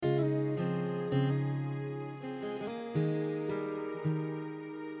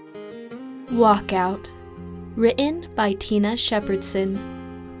Walkout. Written by Tina Shepardson.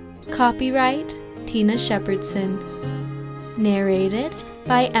 Copyright Tina Shepardson. Narrated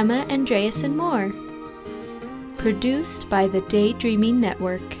by Emma Andreasen Moore. Produced by the Daydreaming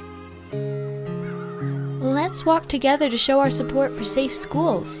Network. Let's walk together to show our support for safe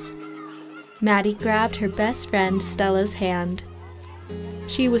schools. Maddie grabbed her best friend Stella's hand.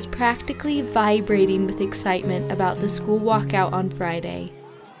 She was practically vibrating with excitement about the school walkout on Friday.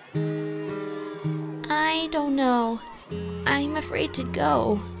 I don't know. I'm afraid to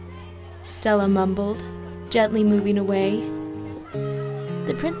go, Stella mumbled, gently moving away.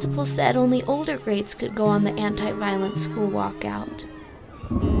 The principal said only older grades could go on the anti-violence school walkout.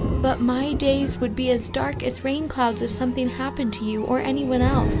 But my days would be as dark as rain clouds if something happened to you or anyone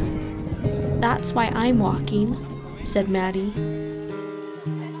else. That's why I'm walking, said Maddie.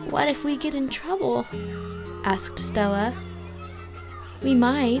 What if we get in trouble? Asked Stella. We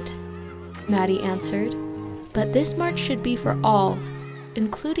might, Maddie answered, but this march should be for all,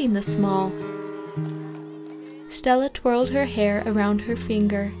 including the small. Stella twirled her hair around her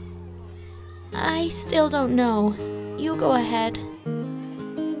finger. I still don't know. You go ahead.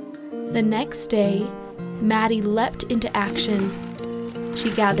 The next day, Maddie leapt into action.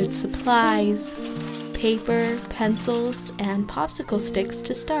 She gathered supplies, paper, pencils, and popsicle sticks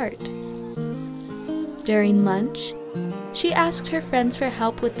to start. During lunch, she asked her friends for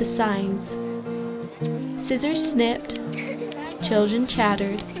help with the signs. Scissors snipped, children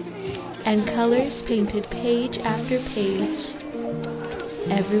chattered, and colors painted page after page.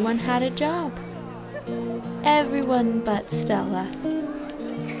 Everyone had a job. Everyone but Stella.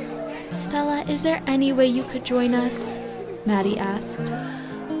 Stella, is there any way you could join us? Maddie asked.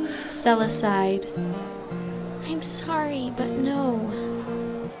 Stella sighed. I'm sorry, but no.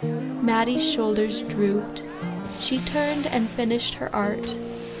 Maddie's shoulders drooped. She turned and finished her art.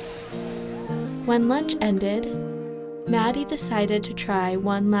 When lunch ended, Maddie decided to try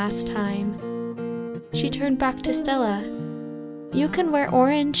one last time. She turned back to Stella. You can wear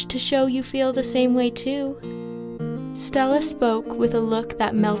orange to show you feel the same way too. Stella spoke with a look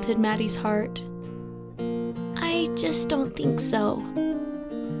that melted Maddie's heart. I just don't think so.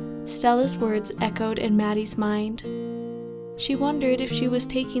 Stella's words echoed in Maddie's mind. She wondered if she was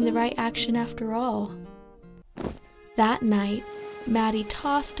taking the right action after all. That night, Maddie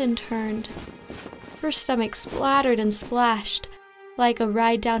tossed and turned. Her stomach splattered and splashed, like a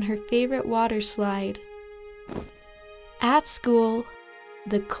ride down her favorite water slide. At school,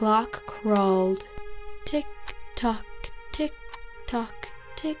 the clock crawled. Tick-tock, tick-tock,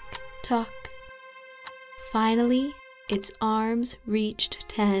 tick-tock. Finally, its arms reached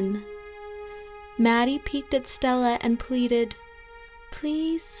 10. Maddie peeked at Stella and pleaded,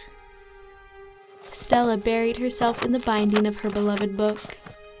 Please? Stella buried herself in the binding of her beloved book.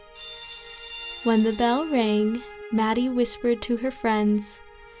 When the bell rang, Maddie whispered to her friends,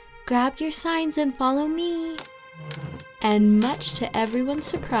 Grab your signs and follow me. And much to everyone's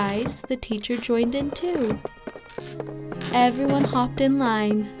surprise, the teacher joined in too. Everyone hopped in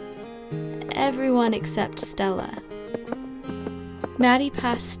line. Everyone except Stella. Maddie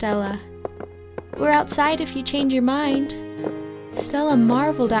passed Stella. We're outside if you change your mind. Stella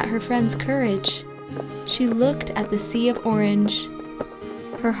marveled at her friend's courage. She looked at the sea of orange.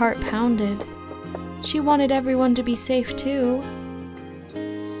 Her heart pounded. She wanted everyone to be safe too.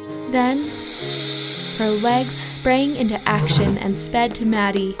 Then, her legs sprang into action and sped to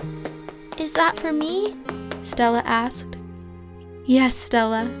Maddie. Is that for me? Stella asked. Yes,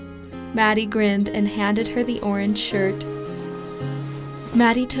 Stella. Maddie grinned and handed her the orange shirt.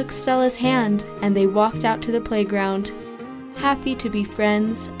 Maddie took Stella's hand and they walked out to the playground, happy to be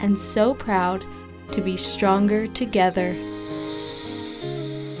friends and so proud to be stronger together.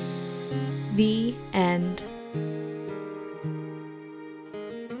 The end.